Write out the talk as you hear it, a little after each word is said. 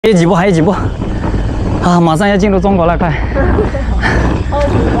还有几步，还有几步啊！马上要进入中国了，快！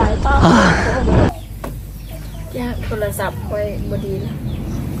啊！โทรศัพท์ค่อยบ่ดีละ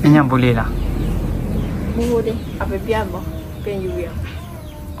人家不理了。บ่ฮู้ดิเอาไปเปลี่ยนบ่เปลี่ยนอยู่เวียง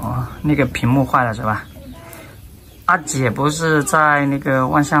哦，那个屏幕坏了是吧？二姐不是在那个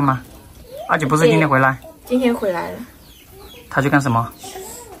万象吗？二姐不是今天回来？今天回来了。她去干什么？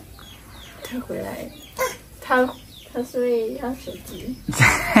她回来，她说要手机。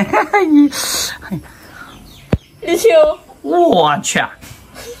立秋，我去！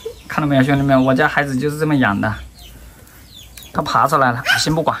看到没有，兄弟们，我家孩子就是这么养的。他爬出来了，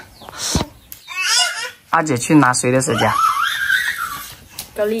先不管。二姐去拿谁的手机啊？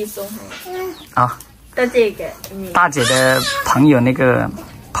高丽送的。啊。大姐给。大姐的朋友那个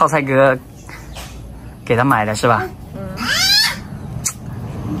泡菜哥给他买的是吧？嗯。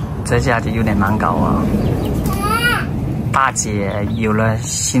这下就有点难搞啊。大姐有了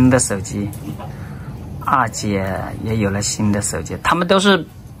新的手机，二姐也有了新的手机，他们都是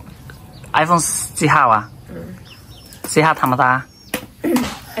iPhone 4号啊。嗯。4号ธรรมดา。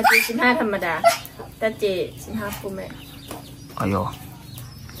二姐15ธรรมดา，大姐15 Pro Max。哎呦，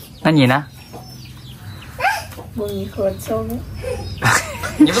那你呢？我没合作。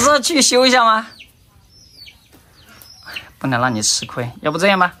你不是要去修一下吗？不能让你吃亏，要不这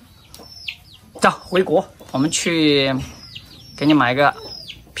样吧，走回国，我们去给你买个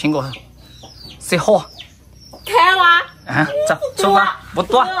苹果4号。开吗？啊，走，出发，不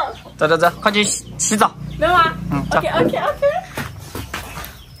多，走，快去洗澡。没有啊。嗯，走。OK。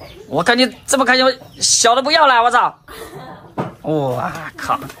我看你这么开心，小的不要了，我操！哇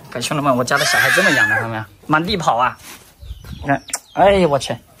靠！各兄弟们，我家的小孩这么养的，看到没有？满地跑啊！你看，哎呦我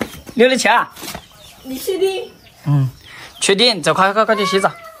去，溜溜球啊！你确定？嗯，确定。走，快去洗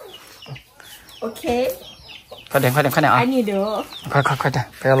澡。OK。快点啊！爱你的。快点，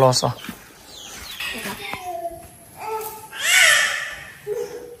不要啰嗦。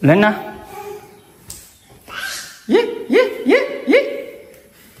人呢？咦！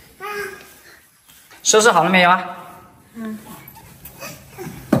收拾好了没有啊？嗯。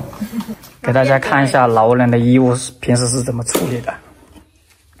给大家看一下老挝人的衣物平时是怎么处理的，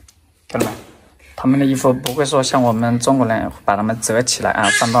看到没？他们的衣服不会说像我们中国人把它们折起来啊，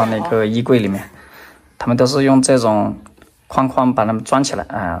放到那个衣柜里面，他们都是用这种框把它们装起来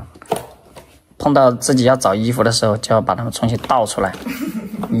啊。碰到自己要找衣服的时候，就要把它们重新倒出来，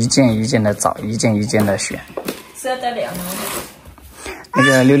一件一件的找，一件一件的选。那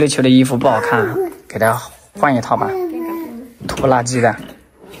个溜溜球的衣服不好看，给他换一套吧，土不拉几的。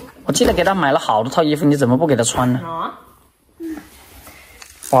我记得给他买了好多套衣服，你怎么不给他穿呢？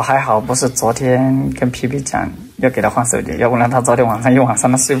我还好，不是昨天跟皮皮讲要给他换手机，要不然他昨天晚上一晚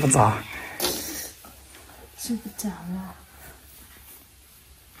上都睡不着。睡不着了。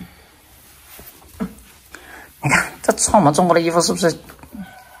你看这穿我们中国的衣服是不是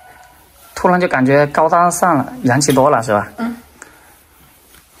突然就感觉高大上了，洋气多了是吧？嗯。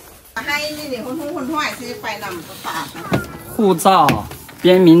护照、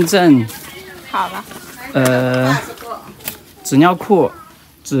边民证，好了。纸尿裤、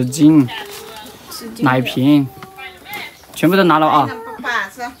纸巾、奶瓶，全部都拿了啊！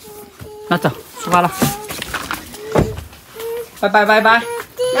那走，出发了。拜拜。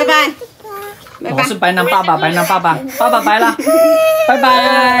我是白狼爸爸，爸爸拜了，拜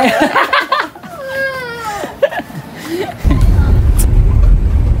拜。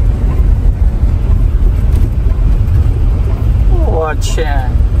我去，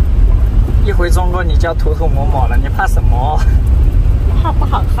一回中国你就要涂抹抹了，你怕什么？怕不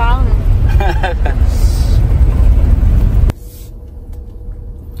好看。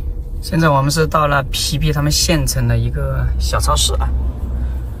现在我们是到了皮皮他们县城的一个小超市啊。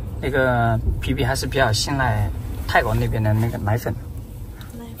那个皮皮还是比较信赖泰国那边的那个奶粉，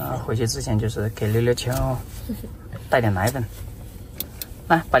回去之前就是给溜溜球带点奶粉。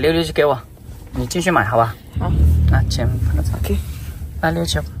来，把溜溜球给我，你进去买好吧？好。那钱放到这里。来，溜溜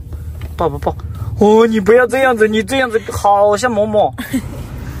球，抱。哦，你不要这样子，你这样子好像嬷嬷。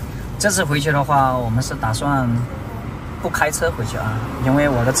这次回去的话，我们是打算不开车回去啊，因为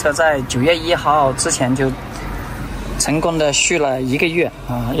我的车在9月1号之前就成功的续了1个月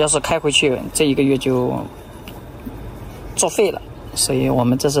啊，要是开回去，这1个月就作废了，所以我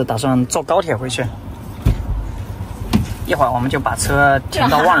们这次打算坐高铁回去。一会儿我们就把车停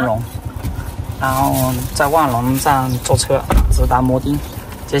到万隆，然后在万隆站坐车直达摩丁。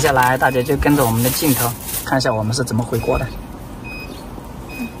接下来大家就跟着我们的镜头，看一下我们是怎么回国的。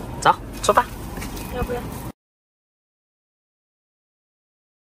走，出发。要不要？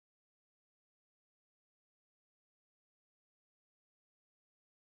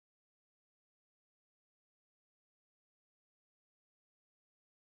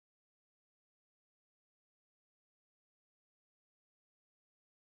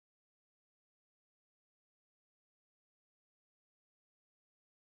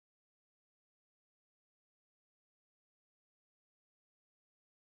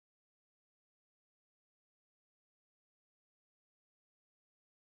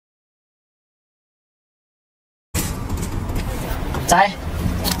在。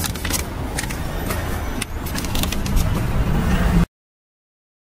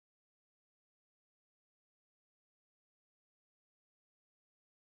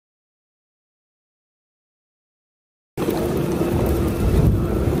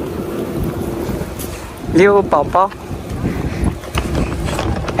遛宝宝。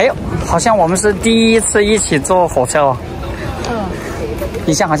哎呦，好像我们是第一次一起坐火车哦。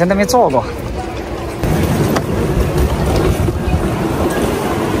以前好像都没坐过。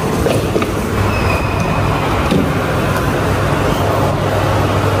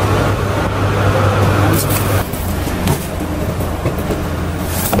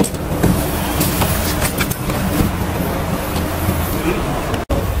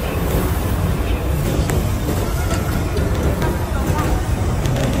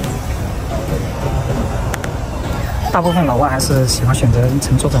大部分老外还是喜欢选择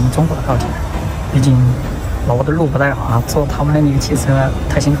乘坐咱们中国的高铁，毕竟老挝的路不太好，坐他们的那个汽车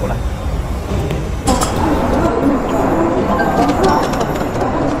太辛苦了。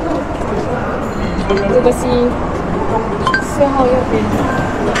这个是4号右边。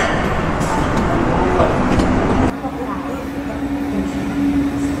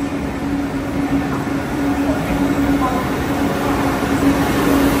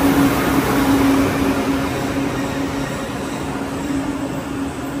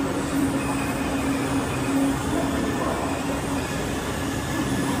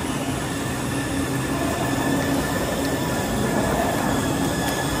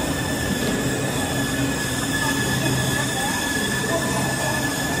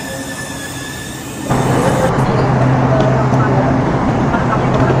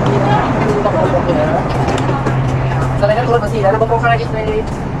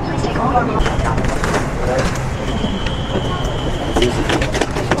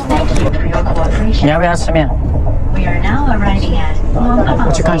你要不要吃面？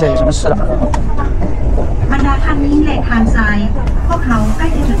我去看一下有什么事了。บรรดาคันนี้แหล่งทางทรายพวกเขาใกล้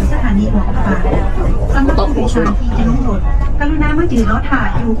จะถึงสถานีหัวป่าสำหรับผู้โดยสารที่จะลงรถกรุณามายืนรอถ่าย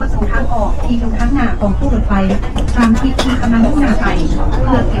อยู่ประตูทางออกที่อยู่ข้างหน้าของตู้รถไฟตามที่ที่กำลังมุ่งหน้าไปเ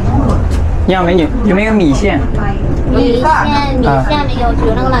พื่อเตรียมลงรถ你好，美女，有没有米线？米线没有，只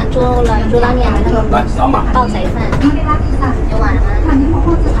有那个兰州拉面的那个煲仔饭。有碗了吗？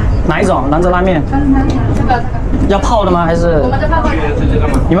哪一种？兰州拉面？这个要泡的吗？还是？我们这泡过。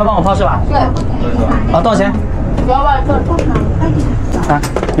你们帮我泡是吧？对。啊，多少钱？主要吧，这啊，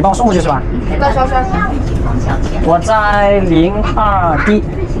你帮我送过去是吧？2小时。我在02D。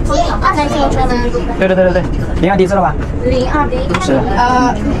在这个车吗？对，02D知道吧02D。是。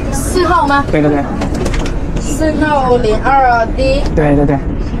4号吗？对4号02D。对。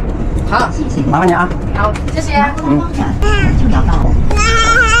好，麻烦你啊。好，谢谢。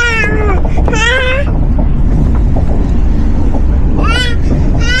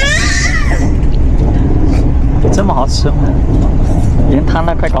这么好吃，连汤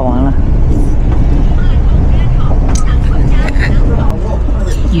都快搞完了。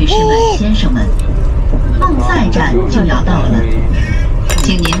女士们、先生们，孟赛站就要到了，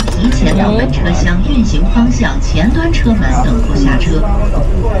请您提前到本车厢运行方向前端车门等候下车。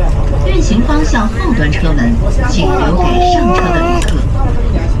运行方向后端车门请留给上车的旅客。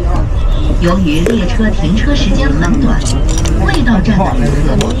由于列车停车时间很短，未到站的旅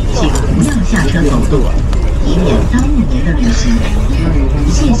客请不要下车走动，以免耽误您的旅行。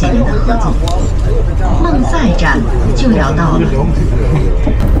谢谢您的合作。孟赛站就要到了。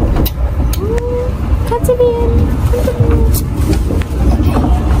看这边，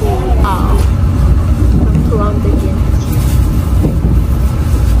啊，突然这边。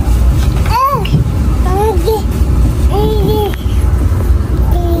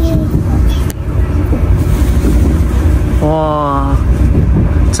哇，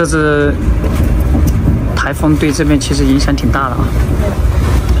这次台风对这边其实影响挺大的啊。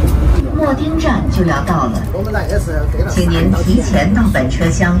莫丁站就要到了，请您提前到本车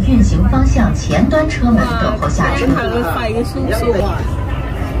厢运行方向前端车门等候下车。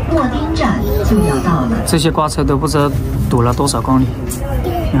莫丁站就要到了，这些挂车都不知道堵了多少公里，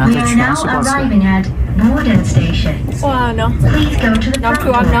你看这全是挂车。Borden Station. 哇，no. Please go to the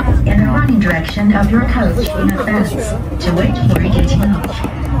platform in the running direction of your coach in advance to wait for your change.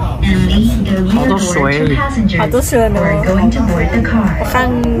 And leave the rear door to passengers who are going to board the car.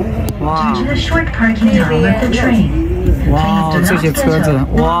 Due to the short parking time of the train, wow, please do not schedule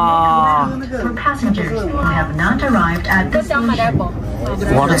wow. for passengers who have not arrived at the station.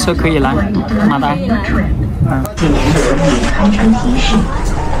 我的车可以来，马达。开车提示。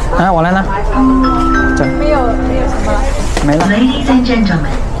哎，我来拿。这没有什么。没了。 Ladies and gentlemen,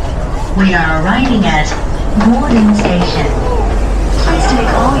 we are arriving at Borden Station.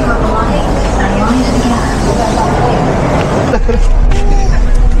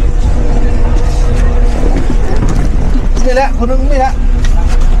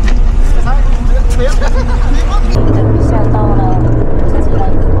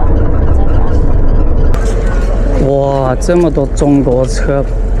 哇，这么多中国车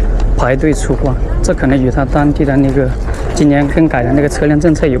排队出关，这可能与它当地的那个今年更改的那个车辆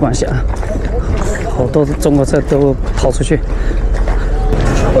政策有关系啊。好多中国车都跑出去。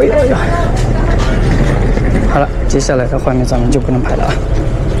哎呦呦！好了，接下来的画面咱们就不能拍了啊。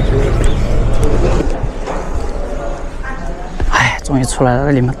哎，终于出来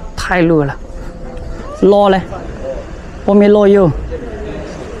了，里面太热了。热嘞，我没热哟。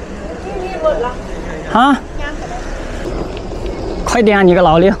啊！快点啊，你个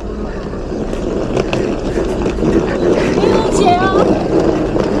老六！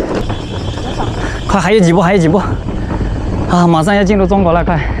快，还有几步，还有几步！啊，马上要进入中国了，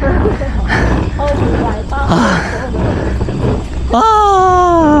快！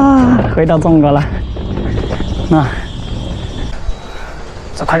回到中国了。那，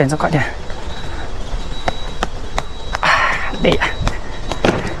走快点，走快点！累呀！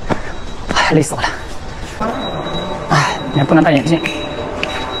累死我了！哎，你还不能戴眼镜，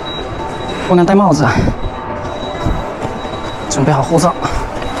不能戴帽子，准备好护照，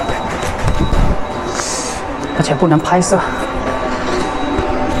而且不能拍摄。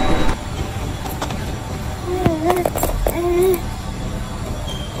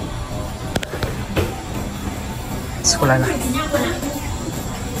出来了。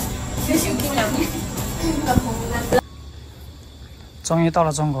终于到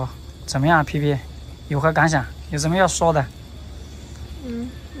了中国，怎么样，皮皮？有何感想？有什么要说的？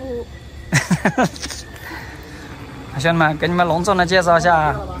兄弟们，给你们隆重的介绍一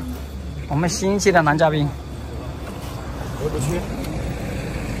下我们新一期的男嘉宾。我不去。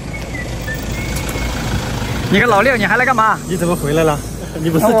你个老六，你还来干嘛？你怎么回来了？你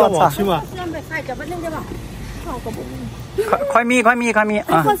不是叫我去吗？快密啊！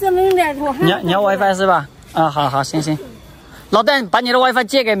你要 WiFi 是吧？啊，好，行。老邓，把你的 WiFi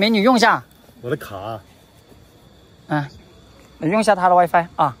借给美女用下。我的卡。用下他的 WiFi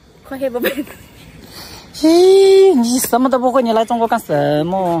啊。咦，你什么都不会，你来中国干什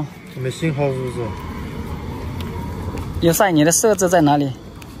么？我们信号是不是？有赛，你的设置在哪里？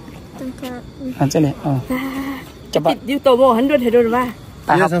这里，就把。有多么很多太多了吧？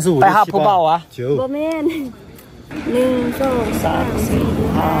摆下铺报啊。9。我们1、2、3、4、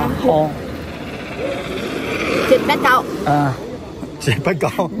5、6、7、8、9。7、8、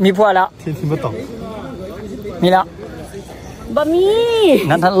9。米破了。听不懂。米了。不米。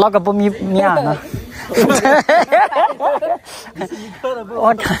那他哪个不米啊？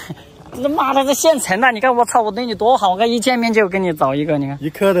我看，这妈的这现成的，你看我操，我对你多好，我看一见面就给你找一个，你看一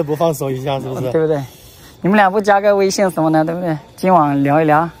刻都不放手一下，是不是？对不对？你们俩不加个微信什么的，对不对？今晚聊一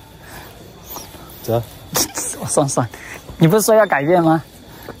聊。走。算，你不是说要改变吗？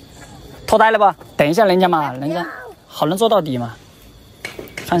脱单了吧？等一下人家嘛，人家好人做到底嘛。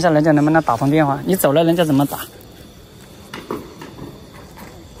看一下人家能不能打通电话，你走了人家怎么打？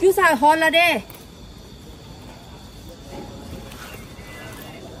就上好了的。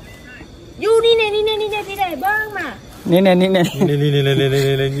有你来帮嘛？你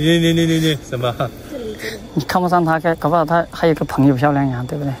什么？你看不上他，搞不好他还有个朋友漂亮呀，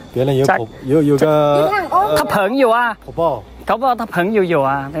对不对？别人有个他朋友啊，宝宝，搞不好他朋友有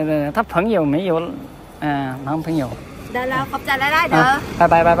啊，对不对？他朋友没有，男朋友。得了，合仔来的。拜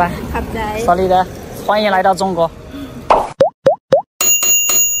拜。合仔。小丽的，欢迎来到中国。